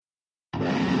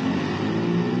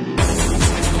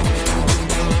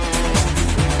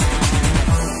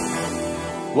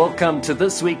Welcome to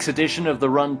this week's edition of the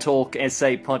Run Talk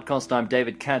SA podcast. I'm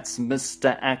David Katz,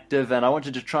 Mr. Active, and I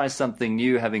wanted to try something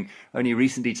new, having only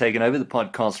recently taken over the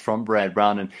podcast from Brad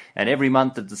Brown, and every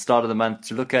month at the start of the month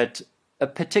to look at a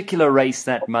particular race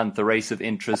that month, a race of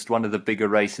interest, one of the bigger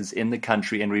races in the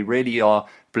country, and we really are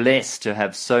blessed to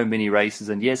have so many races.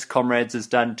 And yes, Comrades is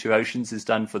done, Two Oceans is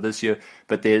done for this year,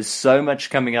 but there's so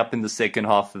much coming up in the second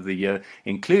half of the year,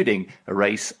 including a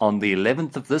race on the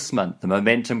 11th of this month, the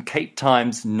Momentum Cape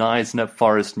Times Knysna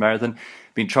Forest Marathon.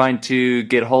 Been trying to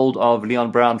get hold of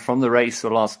Leon Brown from the race for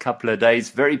the last couple of days.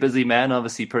 Very busy man,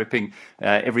 obviously prepping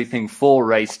everything for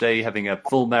race day, having a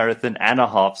full marathon and a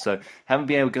half. So haven't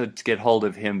been able to get hold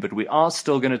of him, but we are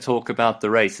still going to talk about the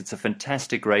race. It's a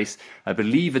fantastic race. I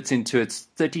believe it's into its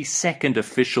 32nd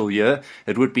official year.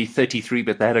 It would be 33,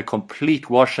 but they had a complete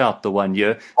washout the 1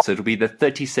 year. So it'll be the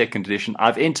 32nd edition.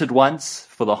 I've entered once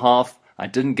for the half. I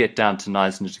didn't get down to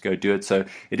Knysna to go do it, so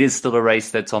it is still a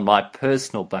race that's on my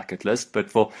personal bucket list.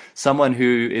 But for someone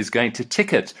who is going to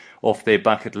tick it off their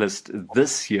bucket list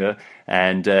this year,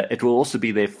 and it will also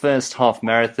be their first half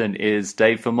marathon, is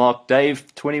Dave Vermaak.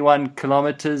 Dave, 21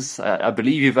 kilometers. I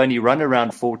believe you've only run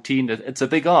around 14. It's a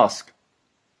big ask.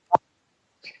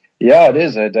 Yeah, it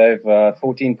is, Dave.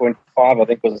 14.5, I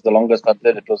think, was the longest I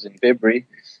did. It was in February.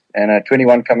 And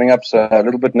 21 coming up, so a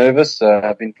little bit nervous.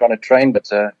 I've been trying to train,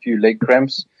 but a few leg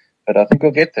cramps. But I think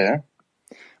we'll get there.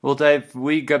 Well, Dave,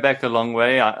 we go back a long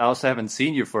way. I also haven't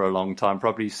seen you for a long time,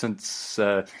 probably since,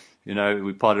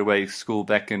 we parted ways school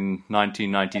back in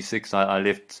 1996. I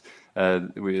left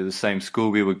the same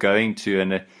school we were going to,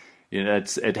 and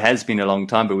it has been a long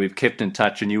time, but we've kept in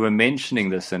touch. And you were mentioning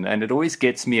this, and it always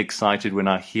gets me excited when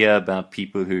I hear about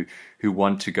people who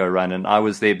want to go run. And I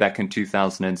was there back in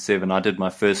 2007. I did my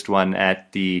first one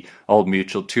at the Old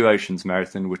Mutual Two Oceans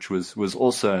Marathon, which was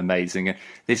also amazing. And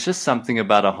there's just something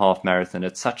about a half marathon.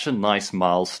 It's such a nice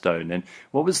milestone. And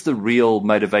what was the real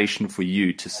motivation for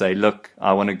you to say, look,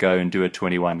 I want to go and do a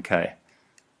 21K?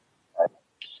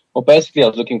 Well, basically, I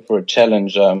was looking for a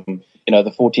challenge. The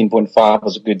 14.5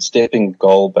 was a good stepping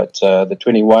goal, but the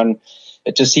 21,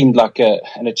 it just seemed like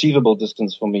an achievable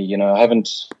distance for me. I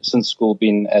haven't since school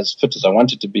been as fit as I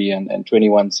wanted to be, and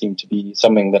 21 seemed to be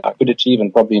something that I could achieve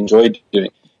and probably enjoyed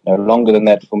doing. Longer than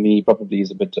that for me probably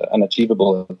is a bit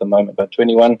unachievable at the moment, but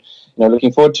 21,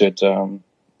 looking forward to it.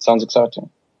 Sounds exciting.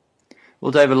 Well,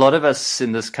 Dave, a lot of us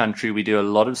in this country, we do a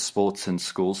lot of sports in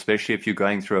school, especially if you're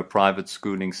going through a private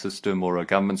schooling system or a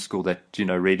government school that,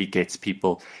 really gets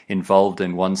people involved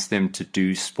and wants them to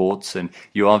do sports, and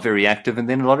you are very active. And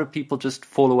then a lot of people just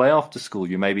fall away after school.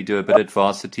 You maybe do a bit at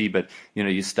varsity, but,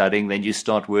 you're studying, then you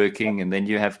start working, and then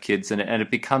you have kids, and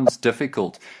it becomes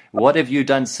difficult. What have you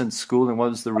done since school, and what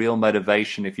was the real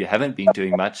motivation, if you haven't been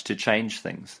doing much, to change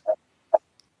things?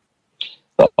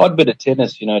 The odd bit of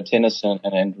tennis, tennis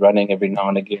and running every now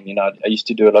and again. I used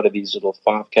to do a lot of these little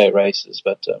 5K races,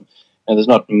 but there's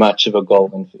not much of a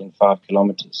goal in 5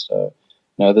 kilometers. So,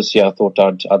 this year I thought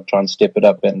I'd try and step it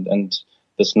up, and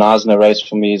this Knysna race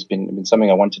for me has been something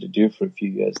I wanted to do for a few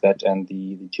years. That and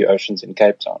the Two Oceans in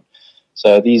Cape Town.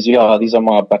 So these are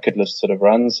my bucket list sort of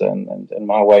runs, and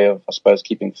my way of, I suppose,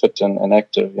 keeping fit and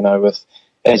active. With,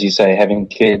 as you say, having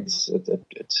kids,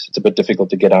 it's a bit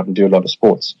difficult to get out and do a lot of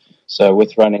sports. So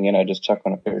with running, just chuck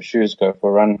on a pair of shoes, go for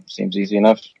a run. Seems easy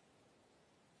enough.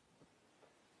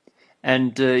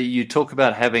 And you talk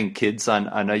about having kids.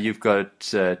 I know you've got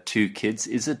 2 kids.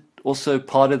 Is it also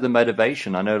part of the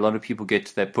motivation? I know a lot of people get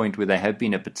to that point where they have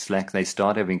been a bit slack. They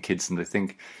start having kids and they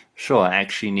think, sure, I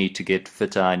actually need to get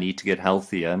fitter. I need to get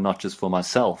healthier, not just for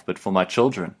myself, but for my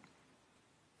children.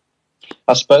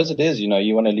 I suppose it is. You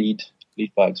want to lead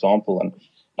by example, and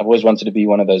I've always wanted to be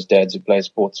one of those dads who play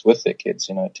sports with their kids.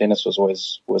 Tennis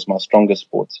was my strongest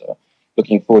sport. So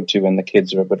looking forward to when the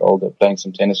kids are a bit older, playing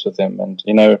some tennis with them. And,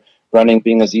 running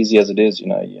being as easy as it is,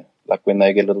 like when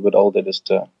they get a little bit older, just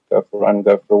go for a run,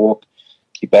 go for a walk,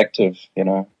 keep active,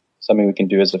 something we can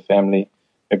do as a family.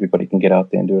 Everybody can get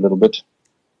out there and do a little bit.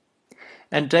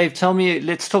 And Dave, tell me,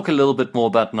 let's talk a little bit more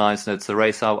about Knysna. It's the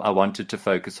race I wanted to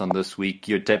focus on this week.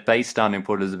 You're based down in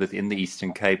Port Elizabeth in the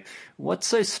Eastern Cape. What's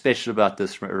so special about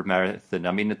this marathon?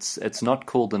 I mean, it's not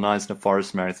called the Knysna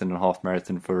Forest Marathon and Half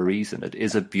Marathon for a reason. It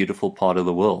is a beautiful part of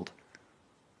the world.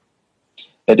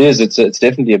 It is. It's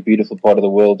definitely a beautiful part of the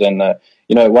world. And,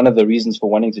 one of the reasons for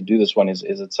wanting to do this one is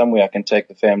it's somewhere I can take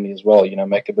the family as well,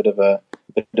 make a bit of a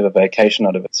vacation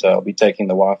out of it. So I'll be taking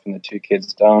the wife and the 2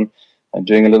 kids down and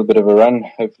doing a little bit of a run,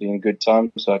 hopefully in good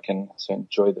time, so I can also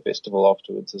enjoy the festival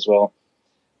afterwards as well.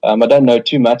 I don't know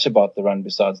too much about the run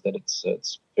besides that it's a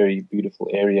very beautiful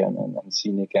area and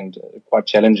scenic and quite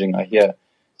challenging, I hear,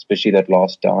 especially that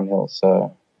last downhill.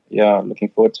 So, yeah, looking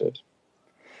forward to it.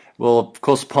 Well, of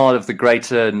course, part of the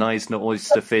greater Knysna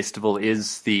Oyster Festival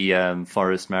is the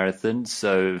Forest Marathon.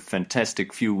 So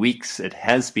fantastic few weeks it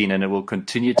has been, and it will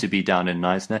continue to be down in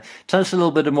Knysna. Tell us a little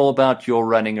bit more about your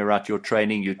running, about your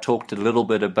training. You talked a little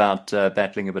bit about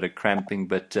battling a bit of cramping,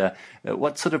 but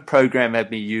what sort of program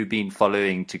have you been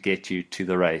following to get you to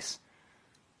the race?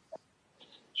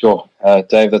 Sure,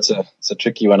 Dave, it's a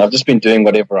tricky one. I've just been doing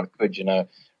whatever I could,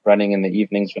 running in the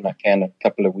evenings when I can, a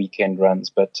couple of weekend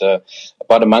runs. But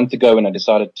about a month ago, when I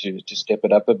decided to step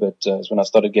it up a bit, is when I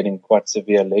started getting quite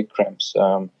severe leg cramps.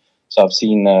 So I've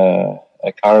seen a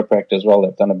chiropractor as well.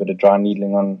 They've done a bit of dry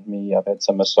needling on me. I've had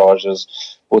some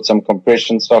massages, bought some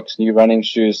compression socks, new running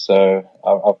shoes. So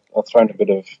I've thrown a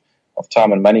bit of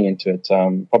time and money into it.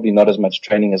 Probably not as much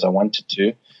training as I wanted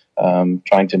to.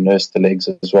 Trying to nurse the legs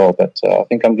as well. But I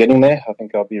think I'm getting there. I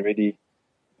think I'll be ready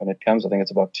when it comes. I think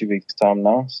it's about 2 weeks' time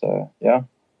now. So, yeah.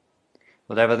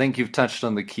 Well, Dave, I think you've touched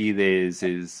on the key there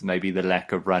is maybe the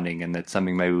lack of running, and that's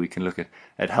something maybe we can look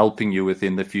at helping you with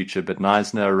in the future. But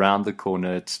Knysna around the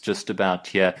corner, it's just about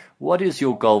here. What is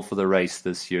your goal for the race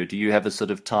this year? Do you have a sort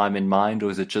of time in mind,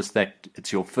 or is it just that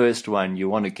it's your first one, you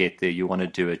want to get there, you want to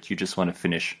do it, you just want to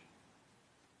finish?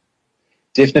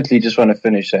 Definitely just want to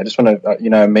finish. I just want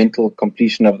to, a mental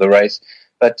completion of the race.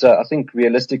 But I think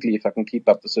realistically, if I can keep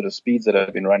up the sort of speeds that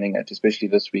I've been running at, especially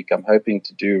this week, I'm hoping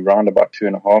to do around about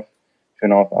 2.5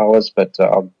 hours. But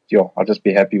I'll just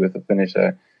be happy with the finish.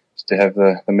 Just to have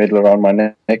the medal around my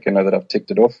neck and know that I've ticked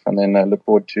it off, and then look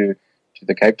forward to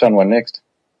the Cape Town one next.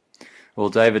 Well,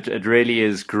 David, it really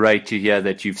is great to hear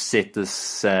that you've set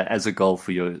this as a goal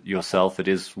for yourself. It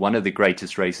is one of the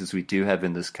greatest races we do have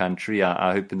in this country.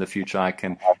 I hope in the future I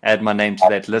can add my name to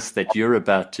that list that you're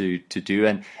about to do.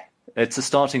 And it's a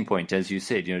starting point, as you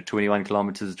said, 21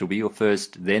 kilometers, it'll be your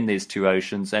first, then there's two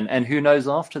oceans. And who knows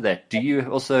after that? Do you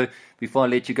also, before I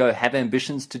let you go, have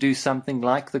ambitions to do something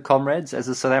like the Comrades as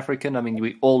a South African? I mean,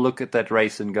 we all look at that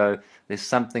race and go, there's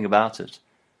something about it.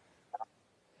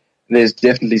 There's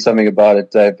definitely something about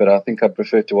it, Dave, but I think I'd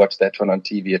prefer to watch that one on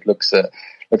TV. It looks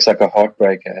like a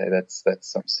heartbreaker. That's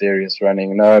some serious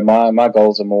running. No, my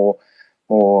goals are more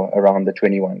around the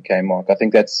 21K mark. I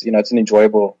think that's it's an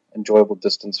enjoyable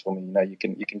distance for me. You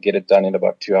can get it done in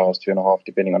about 2 hours, 2.5,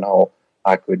 depending on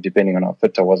how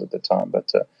fit I was at the time.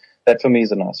 But that for me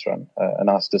is a nice run, a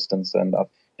nice distance, and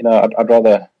I'd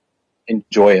rather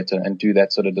enjoy it and do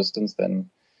that sort of distance than,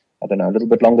 I don't know, a little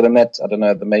bit longer than that. I don't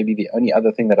know. Maybe the only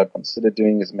other thing that I'd consider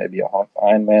doing is maybe a half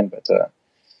Ironman, but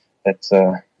that's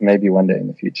maybe one day in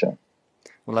the future.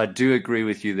 Well, I do agree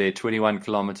with you there. 21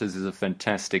 kilometers is a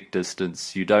fantastic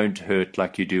distance. You don't hurt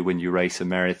like you do when you race a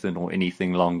marathon or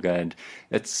anything longer. And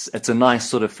it's a nice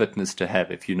sort of fitness to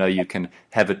have if you know you can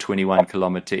have a 21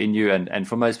 kilometer in you. And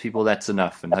for most people, that's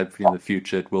enough. And hopefully in the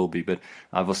future it will be. But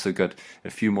I've also got a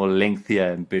few more lengthier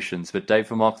ambitions. But Dave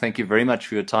and Mark, thank you very much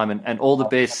for your time and all the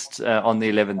best on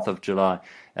the 11th of July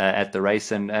at the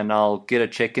race. And I'll get a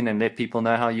check-in and let people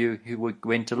know how you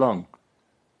went along.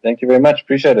 Thank you very much.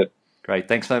 Appreciate it. Great.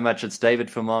 Thanks so much. It's David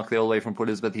from Mark, there all the way from Port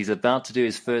Elizabeth. He's about to do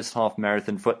his first half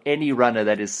marathon. For any runner,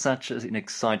 that is such an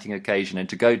exciting occasion. And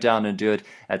to go down and do it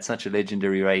at such a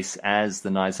legendary race as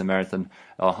the Knysna Marathon,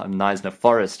 or Knysna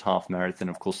Forest Half Marathon,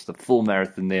 of course, the full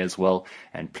marathon there as well.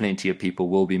 And plenty of people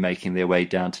will be making their way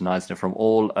down to Knysna from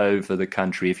all over the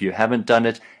country. If you haven't done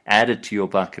it, add it to your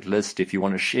bucket list. If you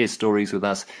want to share stories with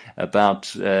us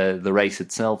about the race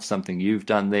itself, something you've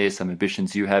done there, some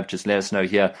ambitions you have, just let us know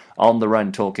here on the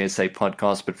Run Talk SA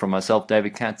podcast. But from myself,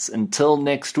 David Katz, until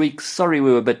next week, sorry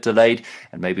we were a bit delayed,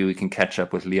 and maybe we can catch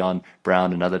up with Leon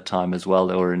Brown another time as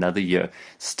well, or another year.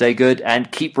 Stay good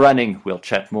and keep running. We'll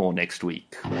chat more next week.